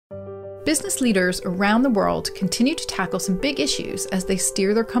Business leaders around the world continue to tackle some big issues as they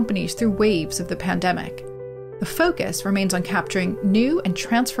steer their companies through waves of the pandemic. The focus remains on capturing new and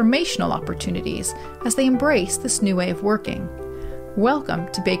transformational opportunities as they embrace this new way of working.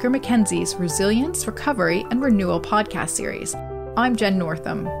 Welcome to Baker McKenzie's Resilience, Recovery, and Renewal podcast series. I'm Jen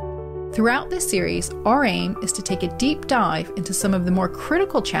Northam. Throughout this series, our aim is to take a deep dive into some of the more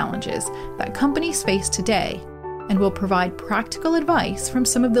critical challenges that companies face today, and will provide practical advice from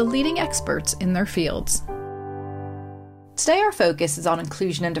some of the leading experts in their fields. Today our focus is on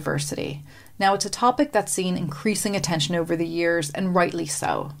inclusion and diversity. Now, it's a topic that's seen increasing attention over the years, and rightly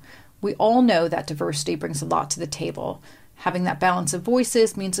so. We all know that diversity brings a lot to the table. Having that balance of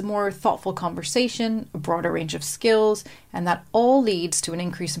voices means a more thoughtful conversation, a broader range of skills, and that all leads to an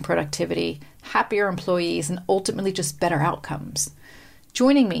increase in productivity, happier employees, and ultimately just better outcomes.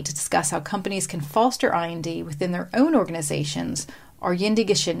 Joining me to discuss how companies can foster I&D within their own organizations are Yindi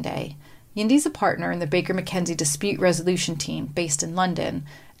Gashinde. Yindi's a partner in the Baker McKenzie Dispute Resolution Team based in London,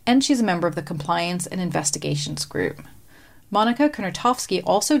 and she's a member of the Compliance and Investigations Group. Monika Konartowski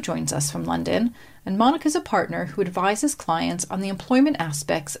also joins us from London, and Monika's a partner who advises clients on the employment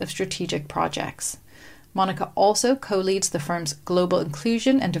aspects of strategic projects. Monika also co-leads the firm's global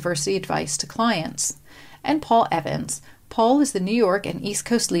inclusion and diversity advice to clients. And Paul Evans. Paul is the New York and East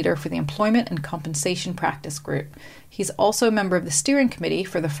Coast leader for the Employment and Compensation Practice Group. He's also a member of the steering committee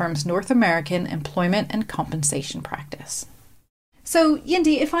for the firm's North American Employment and Compensation Practice. So,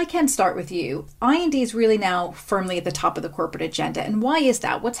 Yindi, if I can start with you, I&D is really now firmly at the top of the corporate agenda. And why is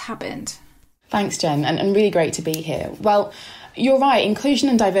that? What's happened? Thanks, Jen, and really great to be here. Well, you're right, inclusion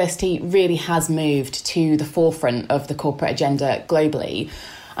and diversity really has moved to the forefront of the corporate agenda globally.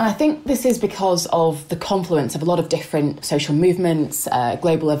 And I think this is because of the confluence of a lot of different social movements,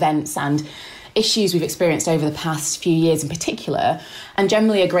 global events and issues we've experienced over the past few years in particular, and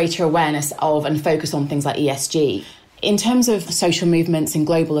generally a greater awareness of and focus on things like ESG. In terms of social movements and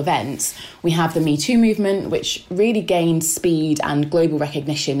global events, we have the Me Too movement, which really gained speed and global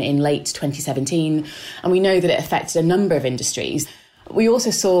recognition in late 2017, and we know that it affected a number of industries. We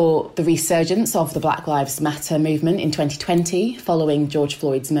also saw the resurgence of the Black Lives Matter movement in 2020 following George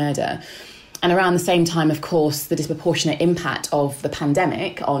Floyd's murder. And around the same time, of course, the disproportionate impact of the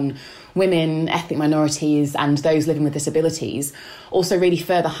pandemic on women, ethnic minorities and those living with disabilities also really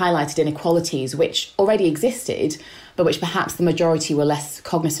further highlighted inequalities which already existed, but which perhaps the majority were less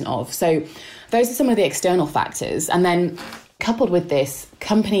cognizant of. So those are some of the external factors. And then coupled with this,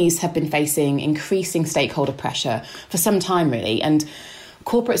 companies have been facing increasing stakeholder pressure for some time, really, and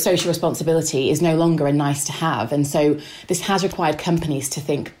corporate social responsibility is no longer a nice to have. And so this has required companies to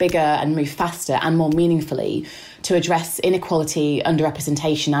think bigger and move faster and more meaningfully to address inequality,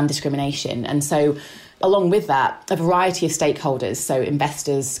 underrepresentation and discrimination. And so along with that, a variety of stakeholders, so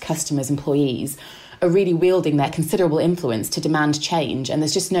investors, customers, employees, are really wielding their considerable influence to demand change. And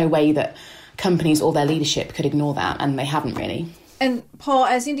there's just no way that companies or their leadership could ignore that, and they haven't really. And Paul,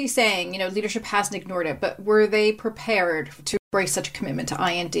 as Yindi's saying, leadership hasn't ignored it, but were they prepared to embrace such a commitment to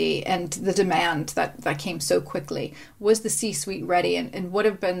I&D and the demand that came so quickly? Was the C-suite ready, and what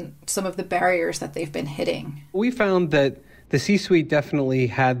have been some of the barriers that they've been hitting? We found that the C-suite definitely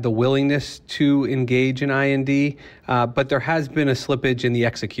had the willingness to engage in I&D, but there has been a slippage in the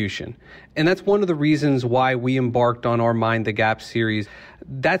execution. And that's one of the reasons why we embarked on our Mind the Gap series.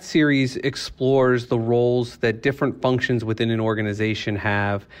 That series explores the roles that different functions within an organization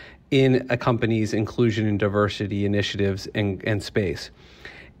have in a company's inclusion and diversity initiatives and space.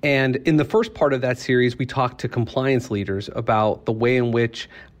 And in the first part of that series, we talked to compliance leaders about the way in which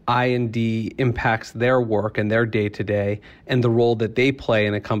I&D impacts their work and their day-to-day and the role that they play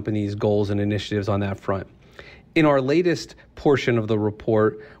in a company's goals and initiatives on that front. In our latest portion of the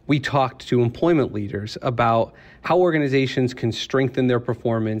report, we talked to employment leaders about how organizations can strengthen their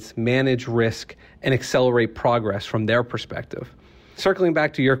performance, manage risk, and accelerate progress from their perspective. Circling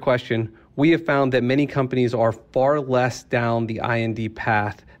back to your question, we have found that many companies are far less down the I&D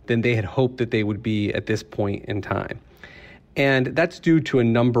path than they had hoped that they would be at this point in time. And that's due to a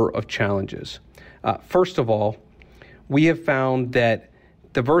number of challenges. First of all, we have found that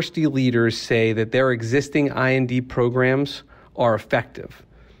diversity leaders say that their existing I&D programs are effective.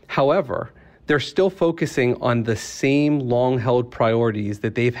 However, they're still focusing on the same long-held priorities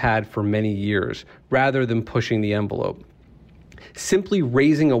that they've had for many years, rather than pushing the envelope. Simply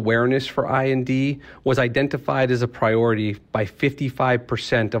raising awareness for I&D was identified as a priority by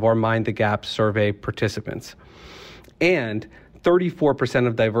 55% of our Mind the Gap survey participants. And 34%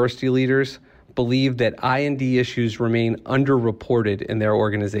 of diversity leaders believe that I&D issues remain underreported in their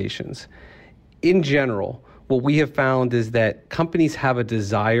organizations. In general, what we have found is that companies have a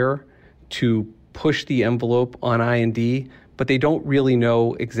desire to push the envelope on I&D, but they don't really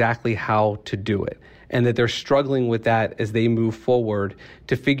know exactly how to do it, and that they're struggling with that as they move forward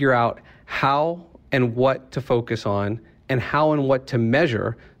to figure out how and what to focus on and how and what to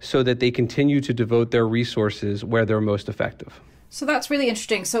measure so that they continue to devote their resources where they're most effective. So that's really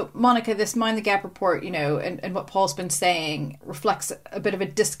interesting. So Monica, this Mind the Gap report, and what Paul's been saying reflects a bit of a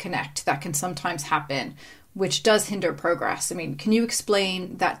disconnect that can sometimes happen, which does hinder progress. I mean, can you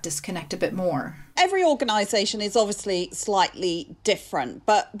explain that disconnect a bit more? Every organisation is obviously slightly different,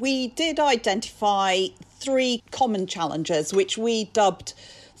 but we did identify 3 common challenges, which we dubbed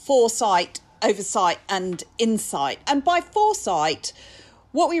foresight, oversight and insight. And by foresight,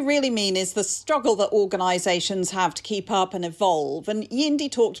 what we really mean is the struggle that organisations have to keep up and evolve. And Yindi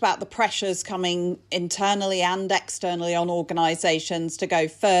talked about the pressures coming internally and externally on organisations to go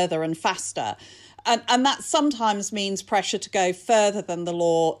further and faster. And that sometimes means pressure to go further than the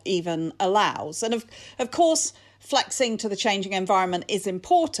law even allows. And of course, flexing to the changing environment is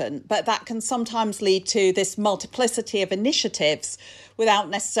important, but that can sometimes lead to this multiplicity of initiatives without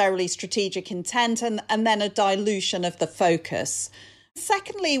necessarily strategic intent and then a dilution of the focus.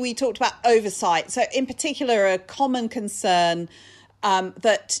 Secondly, we talked about oversight. So in particular, a common concern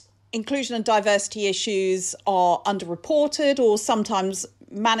that inclusion and diversity issues are underreported, or sometimes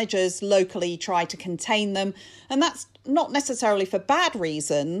managers locally try to contain them. And that's not necessarily for bad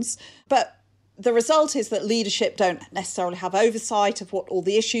reasons, but the result is that leadership don't necessarily have oversight of what all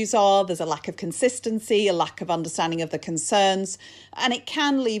the issues are. There's a lack of consistency, a lack of understanding of the concerns, and it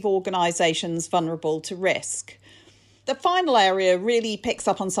can leave organisations vulnerable to risk. The final area really picks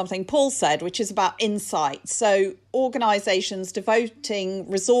up on something Paul said, which is about insight. So organisations devoting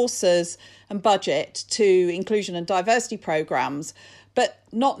resources and budget to inclusion and diversity programmes, but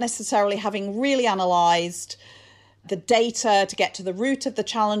not necessarily having really analysed the data to get to the root of the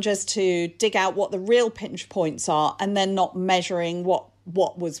challenges, to dig out what the real pinch points are, and then not measuring what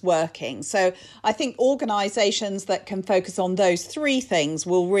was working. So I think organisations that can focus on those 3 things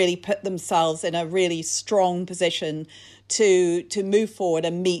will really put themselves in a really strong position to move forward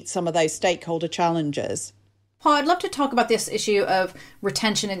and meet some of those stakeholder challenges. Paul, I'd love to talk about this issue of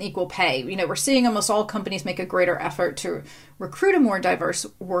retention and equal pay. We're seeing almost all companies make a greater effort to recruit a more diverse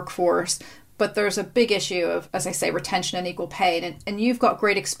workforce, but there's a big issue of, as I say, retention and equal pay. And you've got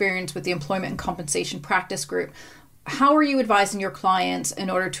great experience with the Employment and Compensation Practice Group. How are you advising your clients in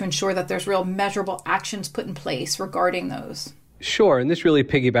order to ensure that there's real measurable actions put in place regarding those? Sure, and this really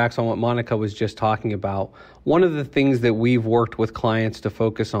piggybacks on what Monica was just talking about. One of the things that we've worked with clients to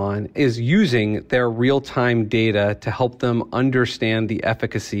focus on is using their real-time data to help them understand the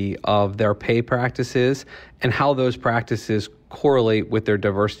efficacy of their pay practices and how those practices correlate with their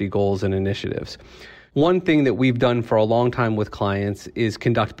diversity goals and initiatives. One thing that we've done for a long time with clients is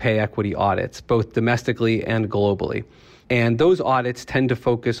conduct pay equity audits, both domestically and globally. And those audits tend to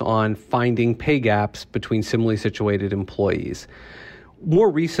focus on finding pay gaps between similarly situated employees.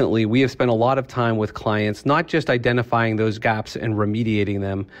 More recently, we have spent a lot of time with clients, not just identifying those gaps and remediating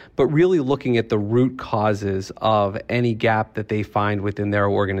them, but really looking at the root causes of any gap that they find within their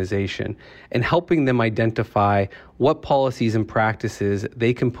organization and helping them identify what policies and practices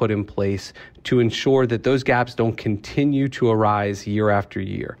they can put in place to ensure that those gaps don't continue to arise year after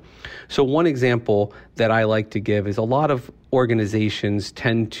year. So one example that I like to give is a lot of organizations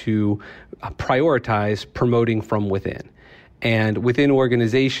tend to prioritize promoting from within. And within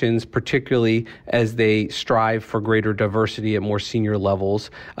organizations, particularly as they strive for greater diversity at more senior levels,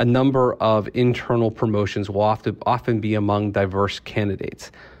 a number of internal promotions will often be among diverse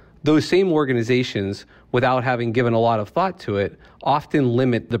candidates. Those same organizations, without having given a lot of thought to it, often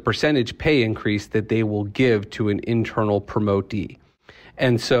limit the percentage pay increase that they will give to an internal promotee.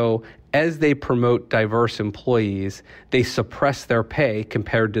 And so as they promote diverse employees, they suppress their pay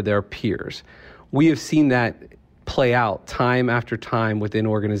compared to their peers. We have seen that play out time after time within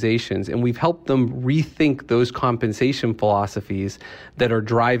organizations, and we've helped them rethink those compensation philosophies that are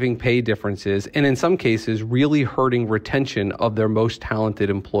driving pay differences and in some cases really hurting retention of their most talented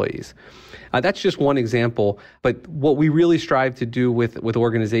employees. That's just one example, but what we really strive to do with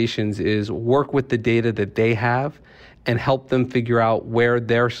organizations is work with the data that they have and help them figure out where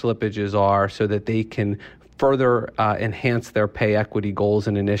their slippages are so that they can further enhance their pay equity goals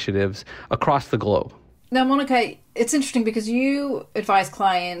and initiatives across the globe. Now, Monica, it's interesting because you advise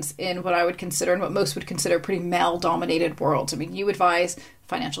clients in what I would consider and what most would consider pretty male-dominated worlds. I mean, you advise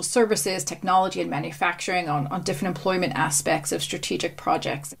financial services, technology and manufacturing, on different employment aspects of strategic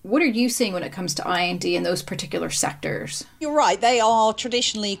projects. What are you seeing when it comes to I&D in those particular sectors? You're right, they are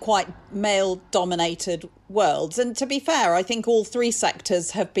traditionally quite male-dominated worlds. And to be fair, I think all three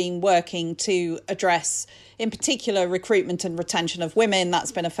sectors have been working to address, in particular, recruitment and retention of women.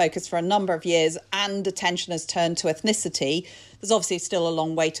 That's been a focus for a number of years, and attention has turned to ethnicity. There's obviously still a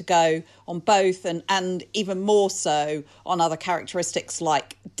long way to go on both, and even more so on other characteristics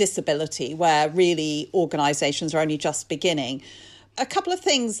like disability, where really organisations are only just beginning. A couple of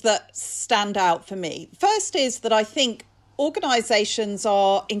things that stand out for me. First is that I think organisations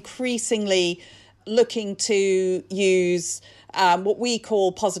are increasingly looking to use what we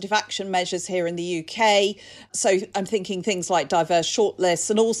call positive action measures here in the UK. So I'm thinking things like diverse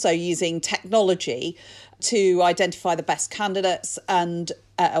shortlists, and also using technology to identify the best candidates and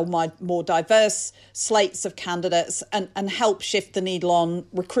more diverse slates of candidates, and help shift the needle on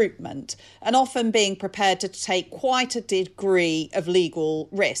recruitment, and often being prepared to take quite a degree of legal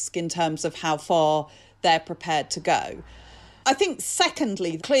risk in terms of how far they're prepared to go. I think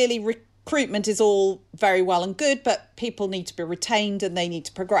secondly, clearly recruitment is all very well and good, but people need to be retained and they need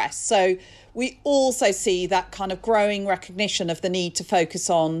to progress. So we also see that kind of growing recognition of the need to focus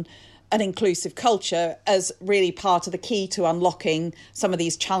on an inclusive culture as really part of the key to unlocking some of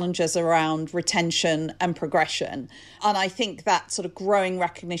these challenges around retention and progression. And I think that sort of growing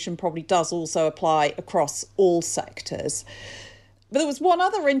recognition probably does also apply across all sectors. But there was one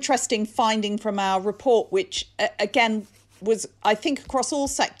other interesting finding from our report, which again was, I think, across all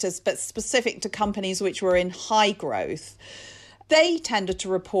sectors, but specific to companies which were in high growth. They tended to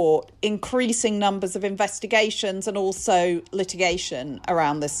report increasing numbers of investigations and also litigation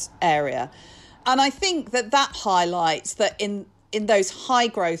around this area. And I think that highlights that in those high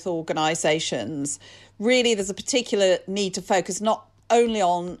growth organisations, really there's a particular need to focus not only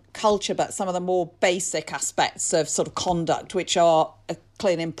on culture, but some of the more basic aspects of sort of conduct, which are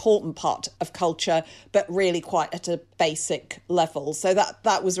clearly an important part of culture, but really quite at a basic level. So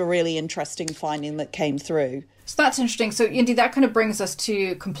that was a really interesting finding that came through. So that's interesting. So indeed, that kind of brings us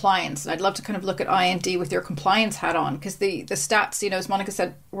to compliance. And I'd love to kind of look at I&D with your compliance hat on, because the stats, as Monica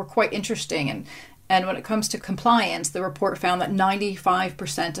said, were quite interesting. And when it comes to compliance, the report found that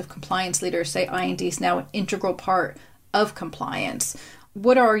 95% of compliance leaders say I&D is now an integral part of compliance.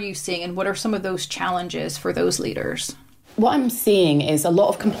 What are you seeing, and what are some of those challenges for those leaders? What I'm seeing is a lot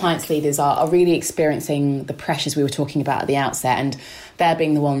of compliance leaders are really experiencing the pressures we were talking about at the outset, and they're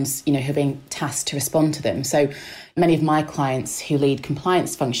being the ones, who are being tasked to respond to them. So many of my clients who lead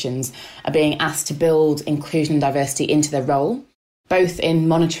compliance functions are being asked to build inclusion and diversity into their role, both in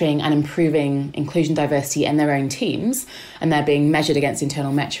monitoring and improving inclusion and diversity in their own teams, and they're being measured against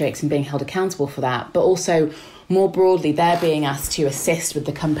internal metrics and being held accountable for that. But also, more broadly, they're being asked to assist with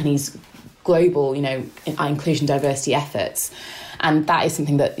the company's global, inclusion diversity efforts. And that is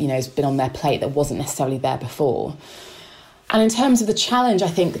something that, has been on their plate that wasn't necessarily there before. And in terms of the challenge I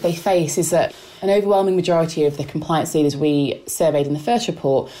think they face is that an overwhelming majority of the compliance leaders we surveyed in the first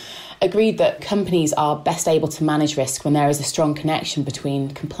report agreed that companies are best able to manage risk when there is a strong connection between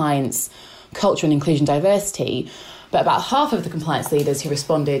compliance, culture and inclusion diversity. But about half of the compliance leaders who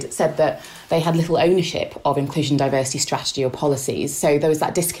responded said that they had little ownership of inclusion diversity strategy or policies. So there was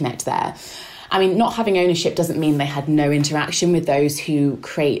that disconnect there. I mean, not having ownership doesn't mean they had no interaction with those who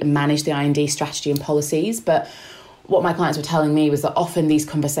create and manage the I&D strategy and policies. But what my clients were telling me was that often these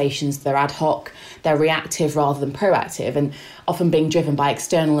conversations, they're ad hoc, they're reactive rather than proactive, and often being driven by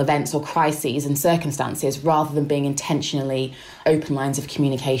external events or crises and circumstances rather than being intentionally open lines of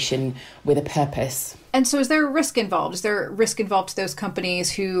communication with a purpose. And so is there a risk involved? Is there a risk involved to those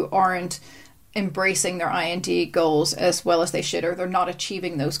companies who aren't embracing their I&D goals as well as they should, or they're not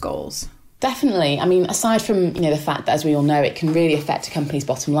achieving those goals? Definitely. I mean, aside from, the fact that, as we all know, it can really affect a company's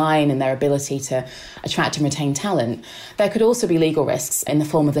bottom line and their ability to attract and retain talent, there could also be legal risks in the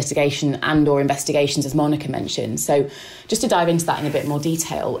form of litigation and or investigations, as Monica mentioned. So just to dive into that in a bit more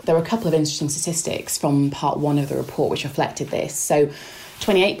detail, there were a couple of interesting statistics from part 1 of the report which reflected this. So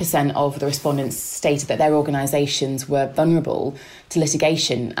 28% of the respondents stated that their organisations were vulnerable to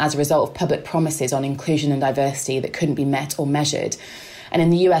litigation as a result of public promises on inclusion and diversity that couldn't be met or measured. And in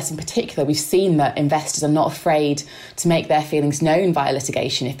the US in particular, we've seen that investors are not afraid to make their feelings known via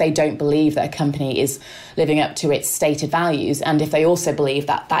litigation if they don't believe that a company is living up to its stated values, and if they also believe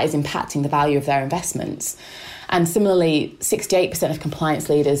that that is impacting the value of their investments. And similarly, 68% of compliance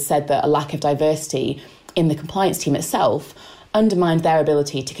leaders said that a lack of diversity in the compliance team itself undermined their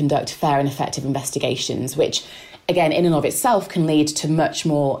ability to conduct fair and effective investigations, which again, in and of itself can lead to much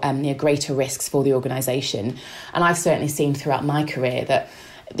more greater risks for the organisation. And I've certainly seen throughout my career that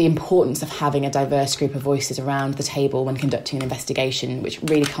the importance of having a diverse group of voices around the table when conducting an investigation, which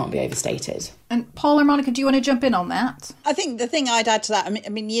really can't be overstated. And Paul or Monica, do you want to jump in on that? I think the thing I'd add to that, I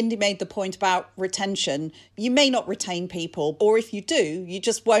mean, Yindi made the point about retention. You may not retain people, or if you do, you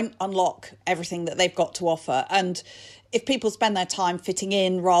just won't unlock everything that they've got to offer. And if people spend their time fitting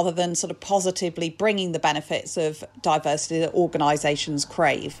in rather than sort of positively bringing the benefits of diversity that organisations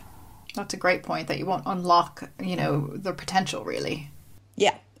crave. That's a great point, that you won't unlock, the potential, really.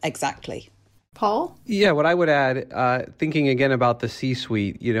 Yeah, exactly. Paul? Yeah, what I would add, thinking again about the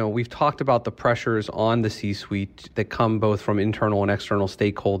C-suite, we've talked about the pressures on the C-suite that come both from internal and external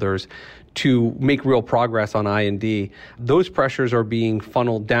stakeholders to make real progress on I&D. Those pressures are being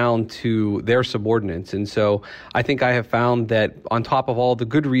funneled down to their subordinates. And so I think I have found that on top of all the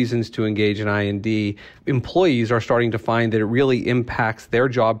good reasons to engage in I&D, employees are starting to find that it really impacts their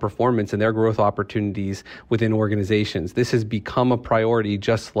job performance and their growth opportunities within organizations. This has become a priority,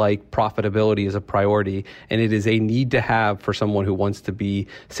 just like profitability is a priority, and it is a need to have for someone who wants to be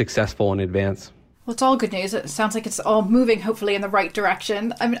successful and advance. Well, it's all good news. It sounds like it's all moving, hopefully, in the right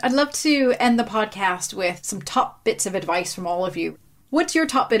direction. I mean, I'd love to end the podcast with some top bits of advice from all of you. What's your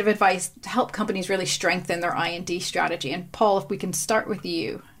top bit of advice to help companies really strengthen their I&D strategy? And Paul, if we can start with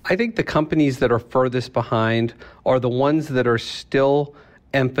you. I think the companies that are furthest behind are the ones that are still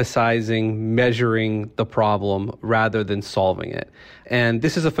emphasizing measuring the problem rather than solving it. And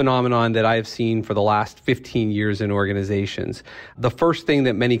this is a phenomenon that I have seen for the last 15 years in organizations. The first thing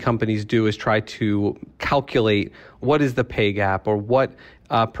that many companies do is try to calculate what is the pay gap, or what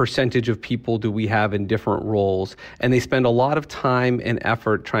percentage of people do we have in different roles. And they spend a lot of time and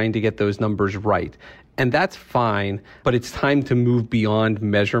effort trying to get those numbers right. And that's fine, but it's time to move beyond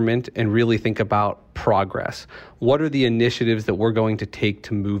measurement and really think about progress. What are the initiatives that we're going to take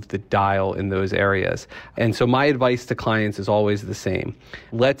to move the dial in those areas? And so my advice to clients is always the same.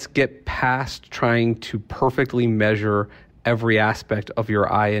 Let's get past trying to perfectly measure every aspect of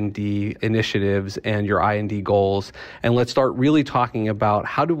your I&D initiatives and your I&D goals. And let's start really talking about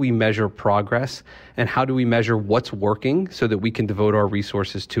how do we measure progress and how do we measure what's working so that we can devote our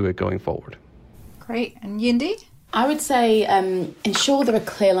resources to it going forward. Great. And Yindi? I would say ensure there are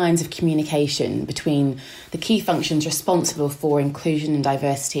clear lines of communication between the key functions responsible for inclusion and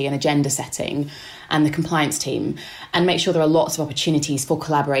diversity and agenda setting and the compliance team, and make sure there are lots of opportunities for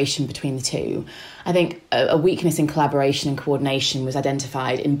collaboration between the two. I think a weakness in collaboration and coordination was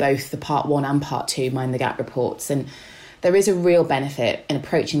identified in both the Part 1 and Part 2 Mind the Gap reports, and there is a real benefit in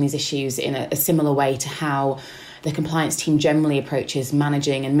approaching these issues in a similar way to how the compliance team generally approaches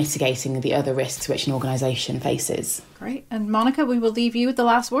managing and mitigating the other risks which an organisation faces. Great. And Monica, we will leave you with the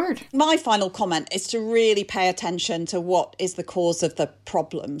last word. My final comment is to really pay attention to what is the cause of the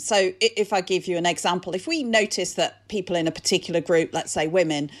problem. So if I give you an example, if we notice that people in a particular group, let's say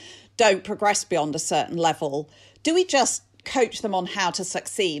women, don't progress beyond a certain level, do we just coach them on how to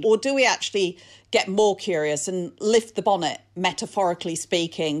succeed? Or do we actually get more curious and lift the bonnet, metaphorically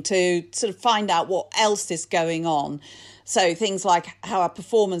speaking, to sort of find out what else is going on? So things like how our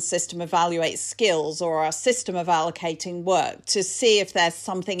performance system evaluates skills or our system of allocating work, to see if there's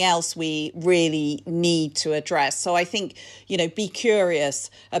something else we really need to address. So I think, be curious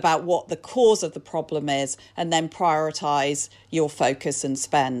about what the cause of the problem is and then prioritise your focus and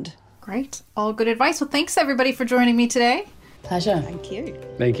spend. Great. All good advice. Well, thanks everybody for joining me today. Pleasure. Thank you.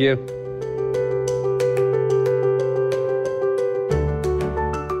 Thank you.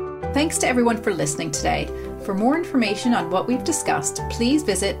 Thanks to everyone for listening today. For more information on what we've discussed, please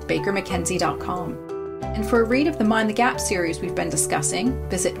visit bakermckenzie.com. And for a read of the Mind the Gap series we've been discussing,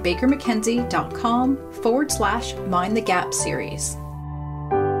 visit bakermckenzie.com/Mind the Gap series.